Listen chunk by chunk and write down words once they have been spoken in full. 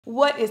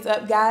What is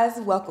up, guys?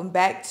 Welcome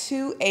back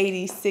to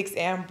 86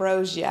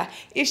 Ambrosia.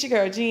 It's your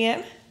girl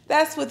Jen.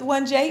 That's with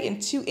one J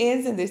and two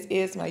N's, and this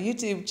is my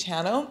YouTube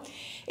channel.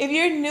 If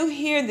you're new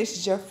here and this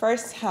is your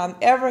first time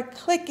ever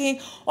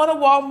clicking on a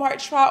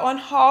Walmart try-on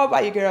haul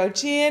by your girl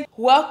Jen,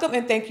 welcome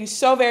and thank you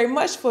so very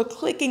much for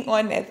clicking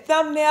on that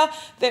thumbnail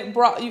that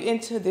brought you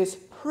into this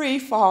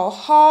pre-fall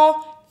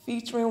haul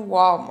featuring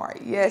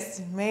Walmart. Yes,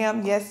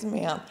 ma'am. Yes,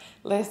 ma'am.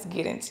 Let's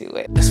get into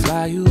it. Let's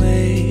fly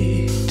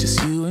away,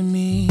 just you and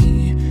me.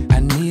 I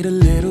need a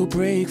little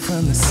break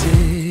from the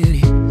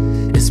city.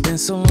 It's been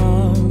so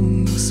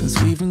long since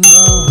we've been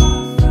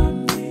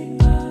gone.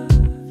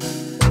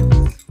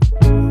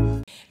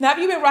 Now, if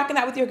you've been rocking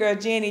out with your girl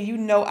Jen, you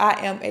know I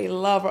am a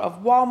lover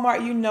of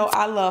Walmart. You know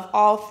I love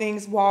all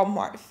things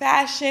Walmart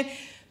fashion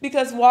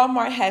because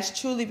Walmart has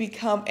truly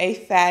become a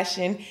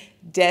fashion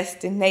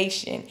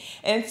destination.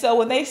 And so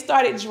when they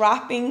started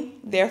dropping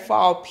their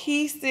fall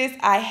pieces,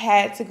 I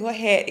had to go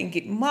ahead and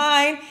get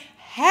mine.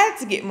 Had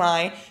to get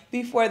mine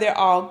before they're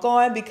all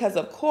gone because,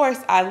 of course,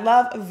 I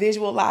love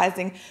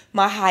visualizing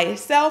my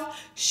highest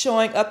self,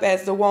 showing up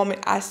as the woman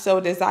I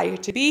so desire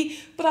to be,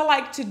 but I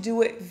like to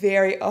do it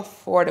very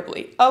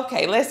affordably.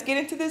 Okay, let's get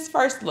into this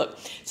first look.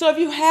 So if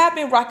you have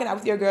been rocking out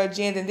with your girl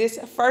Jen, then this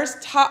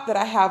first top that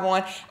I have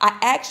on, I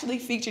actually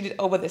featured it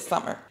over the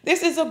summer.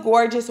 This is a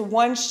gorgeous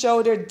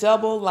one-shoulder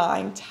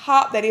double-line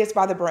top that is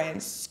by the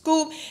brand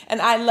Scoop,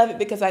 and I love it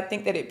because I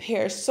think that it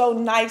pairs so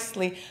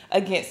nicely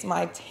against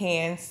my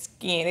tan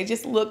skin. It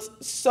just looks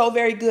so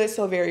very good,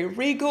 so very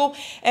regal.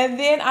 And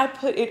then I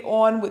put it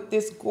on with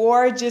this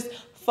gorgeous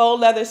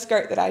faux leather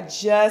skirt that I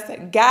just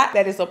got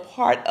that is a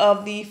part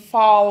of the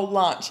fall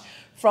launch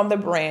from the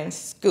brand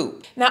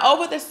Scoop. Now,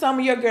 over the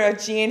summer, your girl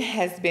Jen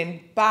has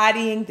been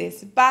bodying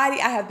this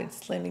body. I have been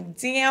slimming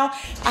down.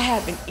 I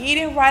have been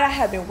eating right. I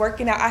have been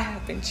working out. I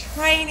have been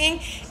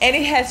training, and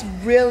it has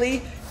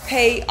really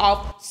paid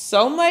off,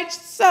 so much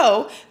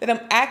so that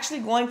I'm actually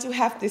going to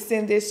have to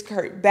send this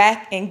skirt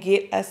back and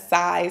get a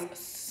size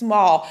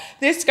small.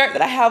 This skirt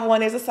that I have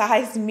on is a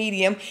size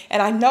medium,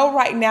 and I know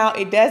right now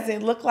it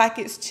doesn't look like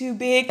it's too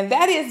big, and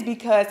that is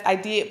because I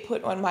did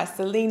put on my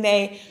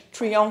Celine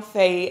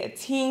Triomphe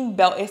teen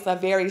belt. It's a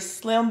very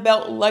slim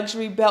belt,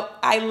 luxury belt.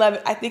 I love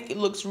it. I think it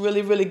looks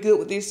really, really good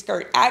with this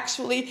skirt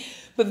actually,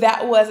 but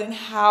that wasn't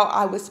how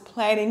I was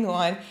planning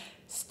on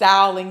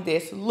styling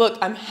this look.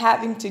 I'm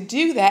having to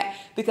do that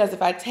because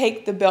if I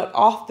take the belt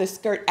off, the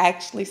skirt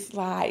actually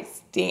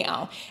slides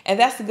down. And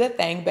that's a good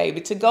thing,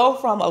 baby. To go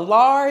from a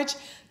large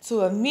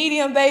to a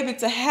medium, baby,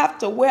 to have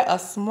to wear a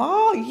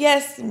small,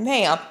 yes,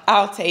 ma'am,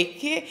 I'll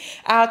take it.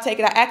 I'll take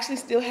it. I actually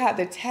still have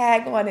the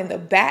tag on in the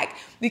back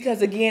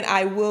because, again,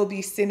 I will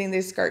be sending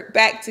this skirt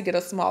back to get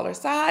a smaller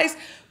size.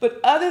 But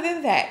other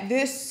than that,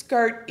 this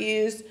skirt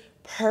is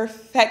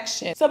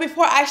perfection. So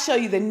before I show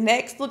you the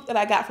next look that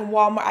I got from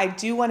Walmart, I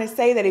do want to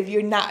say that if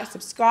you're not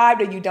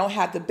subscribed or you don't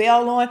have the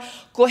bell on,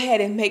 go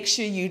ahead and make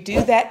sure you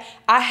do that.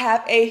 I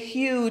have a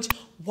huge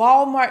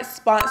Walmart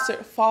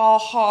sponsored fall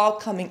haul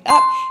coming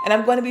up, and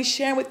I'm going to be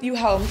sharing with you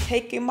how I'm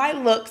taking my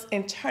looks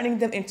and turning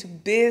them into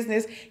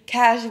business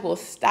casual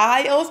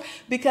styles,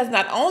 because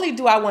not only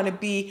do I want to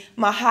be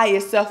my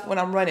highest self when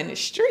I'm running the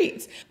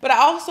streets, but I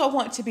also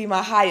want to be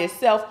my highest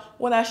self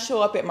when I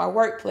show up at my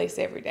workplace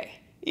every day.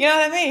 You know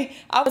what I mean?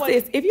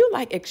 If you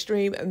like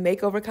extreme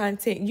makeover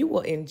content, you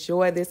will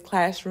enjoy this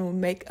classroom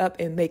makeup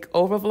and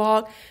makeover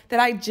vlog that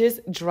I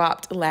just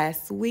dropped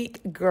last week.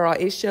 Girl,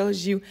 it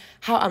shows you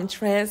how I'm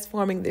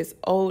transforming this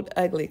old,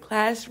 ugly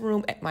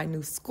classroom at my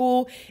new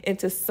school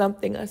into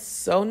something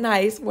so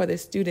nice for the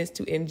students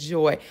to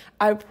enjoy.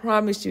 I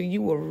promise you,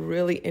 you will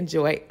really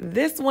enjoy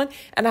this one,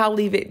 and I'll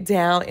leave it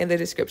down in the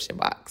description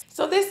box.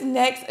 So this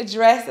next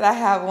dress that I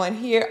have on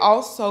here,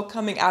 also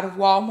coming out of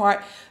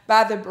Walmart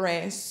by the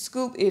brand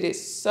Scoop. It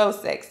is so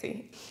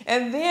sexy.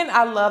 And then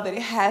I love that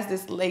it has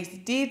this lace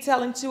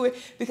detailing to it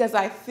because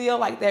I feel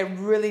like that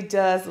really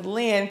does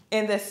lend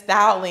in the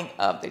styling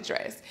of the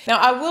dress. Now,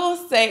 I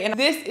will say, and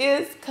this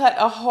is cut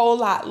a whole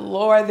lot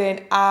lower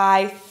than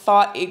I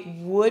thought it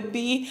would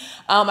be.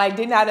 I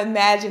did not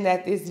imagine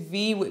that this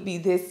V would be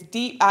this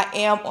deep. I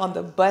am on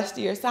the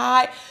bustier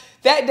side.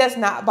 That does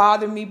not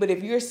bother me, but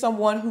if you're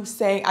someone who's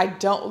saying, I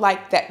don't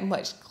like that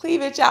much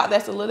cleavage out,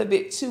 that's a little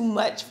bit too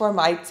much for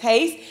my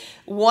taste,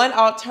 one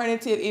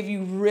alternative, if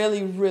you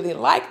really, really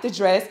like the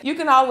dress, you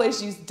can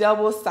always use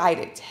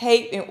double-sided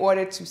tape in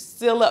order to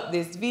seal up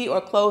this V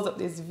or close up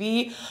this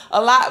V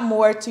a lot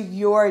more to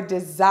your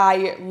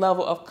desired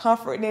level of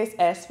comfortness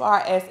as far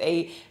as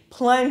a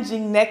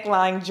plunging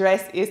neckline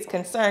dress is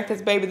concerned,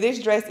 because, baby,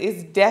 this dress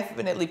is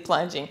definitely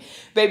plunging.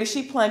 Baby,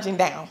 she plunging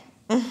down.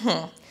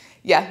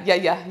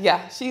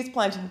 Yeah. She's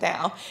plunging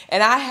down.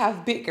 And I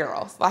have big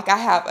girls. Like, I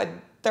have a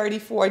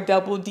 34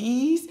 double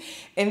Ds.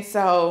 And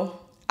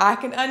so I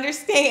can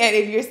understand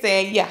if you're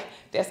saying, yeah,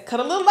 that's cut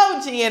a little low,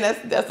 Jen.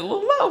 That's a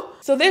little low.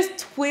 So this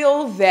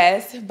twill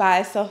vest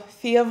by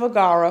Sofia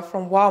Vergara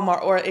from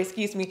Walmart, or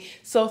excuse me,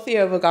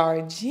 Sofia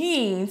Vergara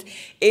Jeans,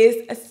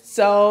 is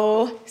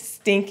so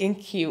stinking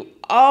cute.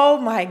 Oh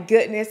my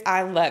goodness,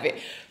 I love it.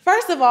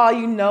 First of all,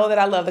 you know that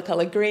I love the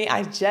color green.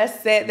 I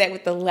just said that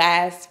with the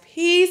last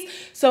piece.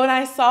 So when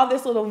I saw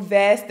this little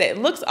vest that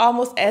looks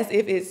almost as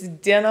if it's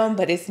denim,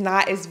 but it's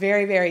not, it's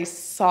very, very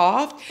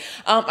soft,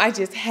 I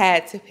just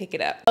had to pick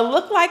it up. A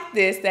look like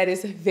this that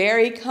is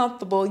very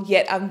comfortable,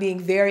 yet I'm being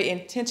very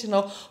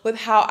intentional with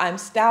how I'm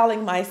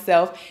styling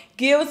myself,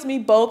 gives me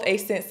both a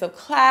sense of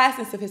class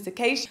and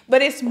sophistication,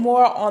 but it's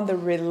more on the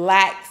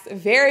relaxed,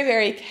 very,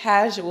 very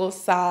casual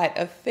side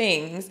of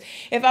things.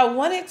 If I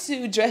wanted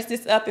to dress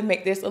this up and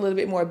make this a little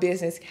bit more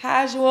business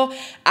casual,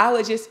 I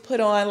would just put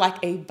on like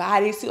a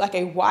bodysuit, like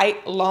a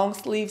white long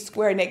sleeve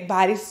square neck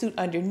bodysuit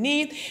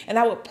underneath, and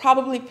I would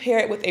probably pair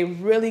it with a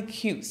really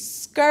cute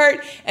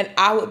skirt, and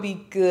I would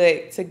be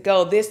good to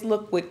go. This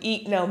look would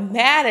eat no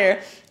matter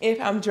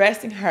if I'm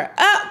dressing her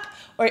up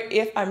or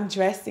if I'm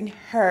dressing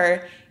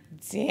her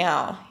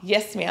down.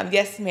 Yes, ma'am.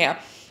 Yes, ma'am.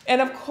 And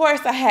of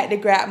course, I had to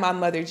grab my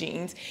mother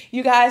jeans.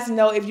 You guys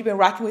know, if you've been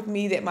rocking with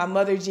me, that my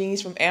mother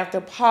jeans from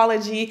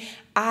Anthropologie,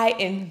 I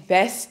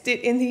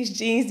invested in these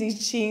jeans.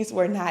 These jeans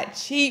were not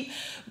cheap,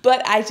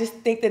 but I just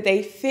think that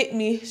they fit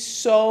me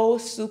so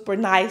super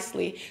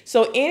nicely.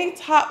 So any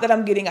top that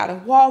I'm getting out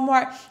of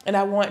Walmart and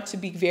I want to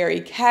be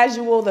very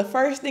casual, the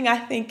first thing I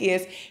think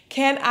is,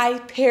 can I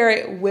pair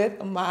it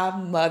with my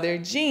mother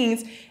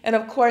jeans? And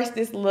of course,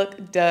 this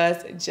look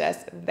does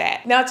just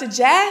that. Now to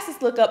jazz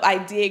this look up, I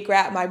did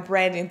grab my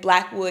Brandon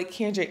Blackwood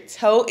Kendrick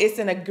tote. It's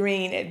in a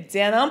green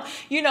denim.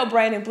 You know,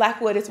 Brandon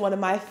Blackwood is one of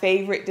my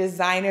favorite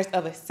designers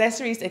of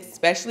accessories,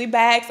 especially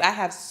bags. I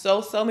have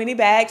so many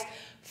bags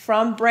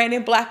from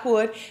Brandon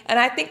Blackwood, and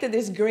I think that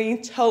this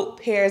green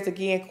tote pairs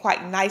again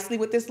quite nicely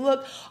with this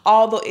look,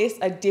 although it's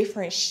a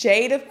different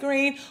shade of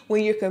green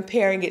when you're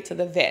comparing it to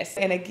the vest.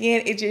 And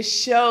again, it just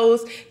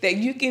shows that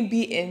you can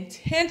be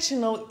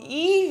intentional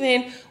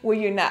even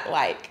when you're not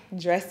like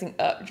dressing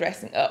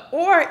up,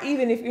 or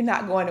even if you're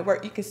not going to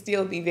work, you can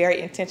still be very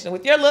intentional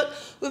with your look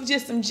with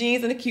just some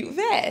jeans and a cute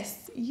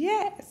vest.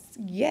 Yes,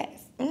 yes.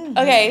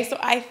 Okay, so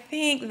I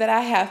think that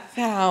I have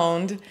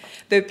found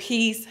the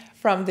piece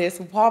from this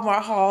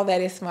Walmart haul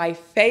that is my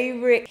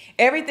favorite.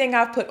 Everything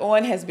I've put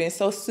on has been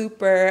so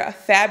super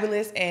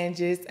fabulous and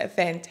just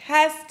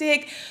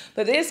fantastic.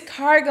 But this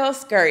cargo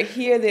skirt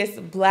here, this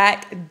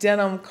black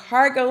denim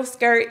cargo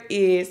skirt,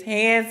 is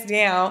hands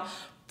down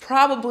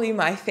probably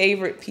my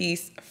favorite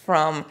piece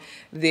from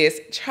this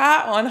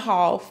try on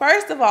haul.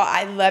 First of all,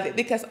 I love it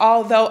because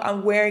although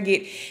I'm wearing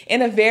it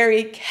in a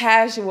very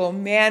casual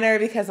manner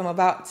because I'm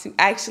about to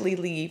actually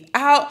leave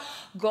out,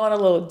 go on a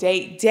little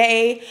date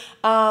day,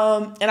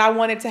 and I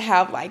wanted to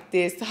have like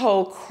this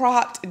whole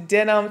cropped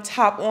denim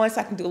top on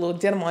so I can do a little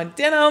denim on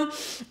denim.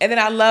 And then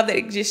I love that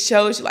it just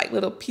shows you like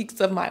little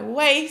peaks of my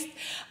waist.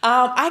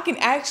 I can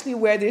actually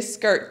wear this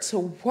skirt to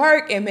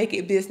work and make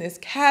it business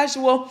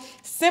casual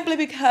simply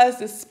because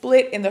the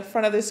split in the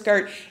front of the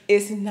skirt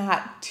is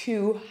not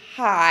too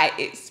high.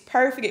 It's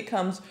perfect. It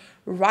comes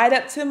right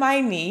up to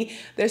my knee.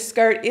 The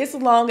skirt is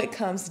long. It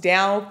comes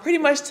down pretty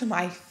much to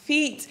my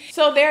feet.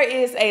 So there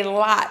is a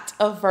lot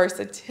of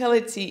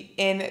versatility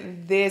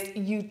in this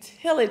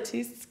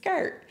utility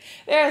skirt.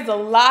 There's a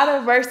lot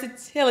of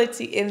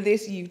versatility in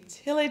this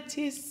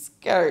utility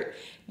skirt.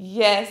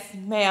 Yes,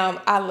 ma'am,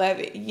 I love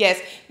it. Yes,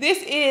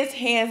 this is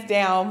hands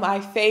down my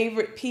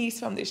favorite piece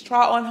from this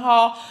try on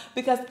haul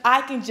because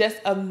I can just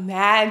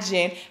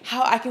imagine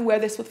how I can wear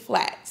this with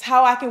flats,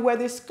 how I can wear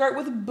this skirt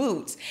with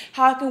boots,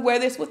 how I can wear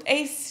this with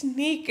a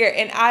sneaker,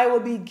 and I will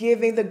be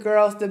giving the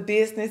girls the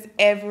business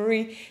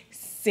every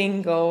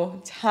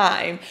single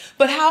time.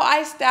 But how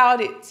I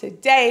styled it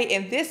today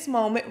in this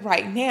moment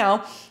right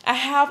now, I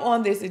have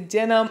on this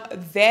denim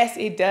vest.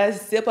 It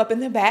does zip up in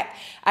the back.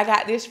 I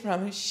got this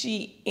from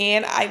Shein.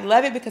 I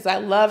love it because I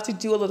love to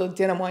do a little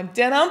denim on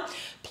denim.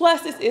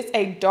 Plus, this is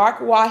a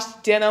dark wash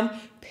denim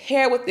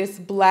paired with this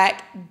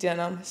black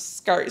denim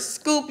skirt.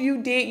 Scoop,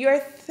 you did your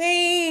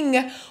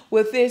thing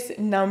with this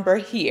number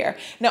here.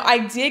 Now, I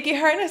did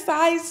get her in a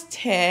size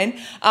 10,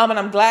 and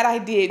I'm glad I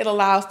did. It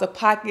allows the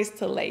pockets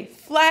to lay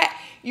flat.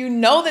 You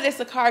know that it's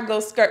a cargo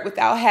skirt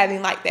without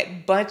having like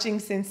that bunching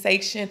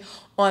sensation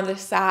on the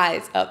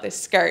sides of the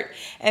skirt.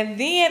 And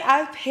then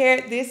I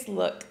paired this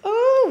look,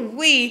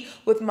 ooh-wee,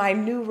 with my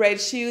new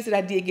red shoes that I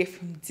did get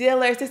from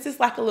Dillard's. This is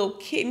like a little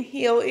kitten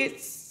heel.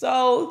 It's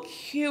so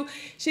cute.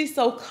 She's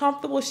so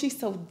comfortable. She's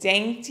so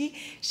dainty.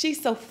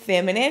 She's so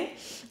feminine.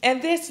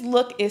 And this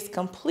look is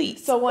complete.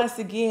 So once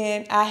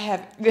again, I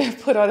have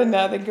put on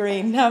another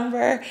green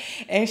number,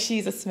 and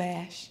she's a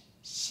smash.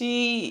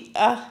 She's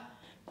a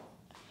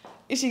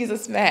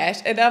smash.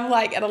 And I'm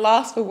like at a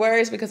loss for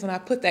words because when I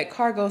put that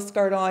cargo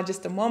skirt on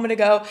just a moment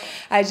ago,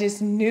 I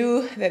just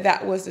knew that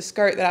that was the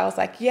skirt that I was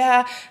like,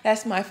 yeah,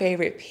 that's my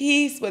favorite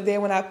piece. But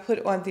then when I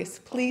put on this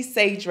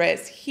plissé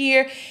dress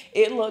here,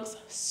 it looks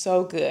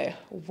so good.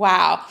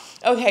 Wow.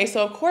 Okay,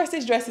 so of course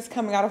this dress is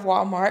coming out of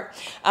Walmart.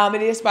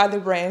 It is by the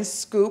brand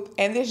Scoop,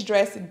 and this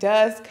dress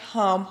does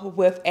come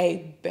with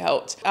a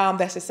belt.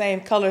 That's the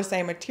same color,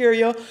 same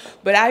material,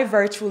 but I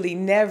virtually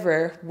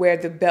never wear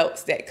the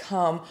belts that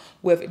come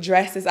with dresses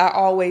dresses, I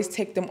always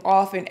take them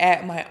off and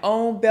add my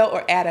own belt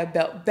or add a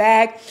belt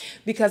bag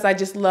because I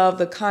just love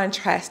the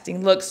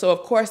contrasting look. So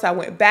of course I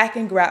went back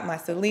and grabbed my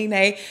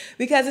Celine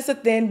because it's a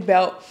thin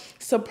belt.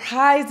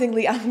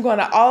 Surprisingly, I'm going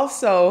to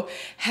also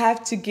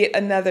have to get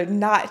another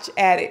notch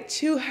added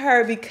to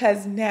her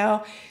because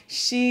now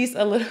she's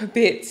a little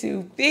bit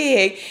too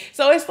big.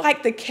 So it's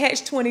like the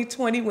catch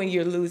 2020 when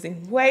you're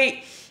losing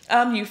weight.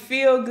 You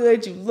feel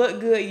good, you look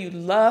good, you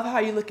love how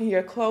you look in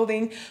your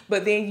clothing,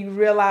 but then you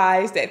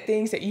realize that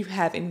things that you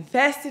have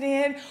invested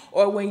in,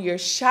 or when you're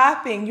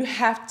shopping, you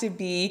have to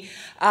be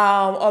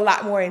a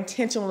lot more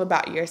intentional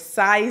about your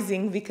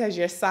sizing because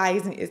your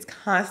sizing is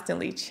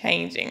constantly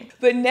changing.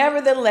 But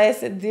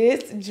nevertheless,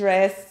 this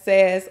dress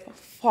says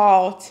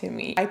fall to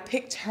me. I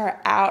picked her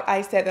out.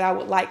 I said that I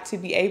would like to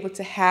be able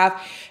to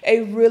have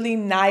a really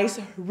nice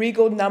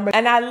regal number.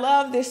 And I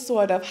love this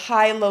sort of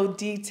high-low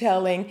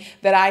detailing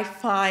that I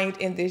find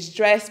in this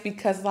dress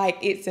because like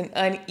it's an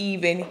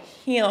uneven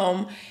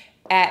hem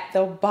at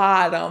the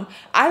bottom.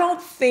 I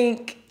don't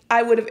think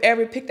I would have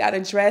ever picked out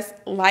a dress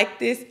like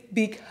this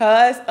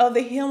because of the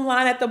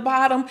hemline at the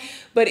bottom,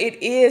 but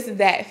it is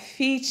that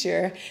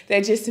feature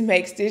that just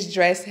makes this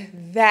dress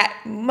that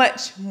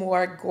much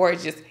more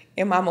gorgeous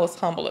in my most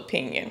humble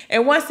opinion.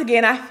 And once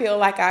again, I feel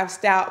like I've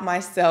styled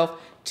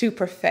myself to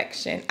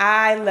perfection.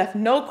 I left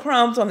no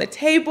crumbs on the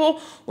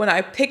table when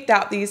I picked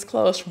out these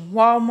clothes from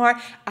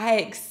Walmart. I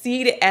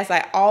exceeded, as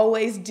I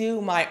always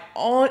do, my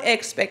own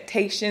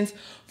expectations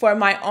for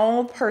my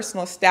own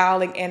personal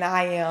styling, and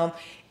I am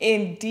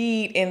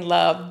indeed in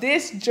love.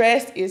 This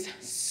dress is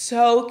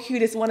so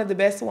cute. It's one of the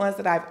best ones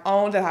that I've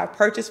owned, that I've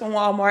purchased from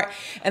Walmart,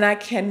 and I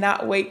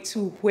cannot wait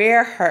to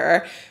wear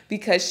her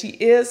because she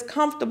is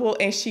comfortable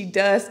and she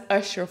does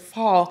usher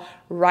fall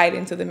right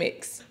into the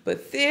mix.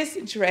 But this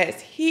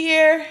dress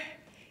here,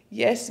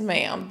 yes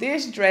ma'am,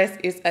 this dress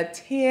is a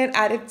 10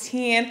 out of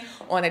 10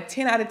 on a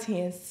 10 out of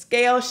 10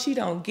 scale. She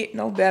don't get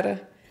no better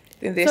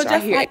than this right here.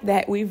 So just like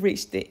that, we've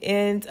reached the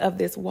end of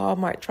this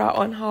Walmart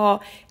try-on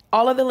haul.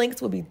 All of the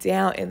links will be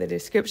down in the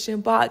description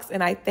box,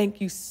 and I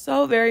thank you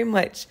so very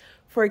much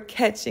for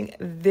catching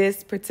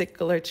this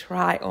particular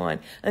try on.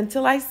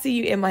 Until I see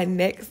you in my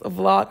next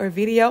vlog or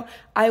video,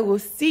 I will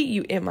see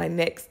you in my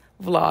next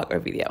vlog or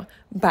video.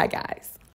 Bye, guys.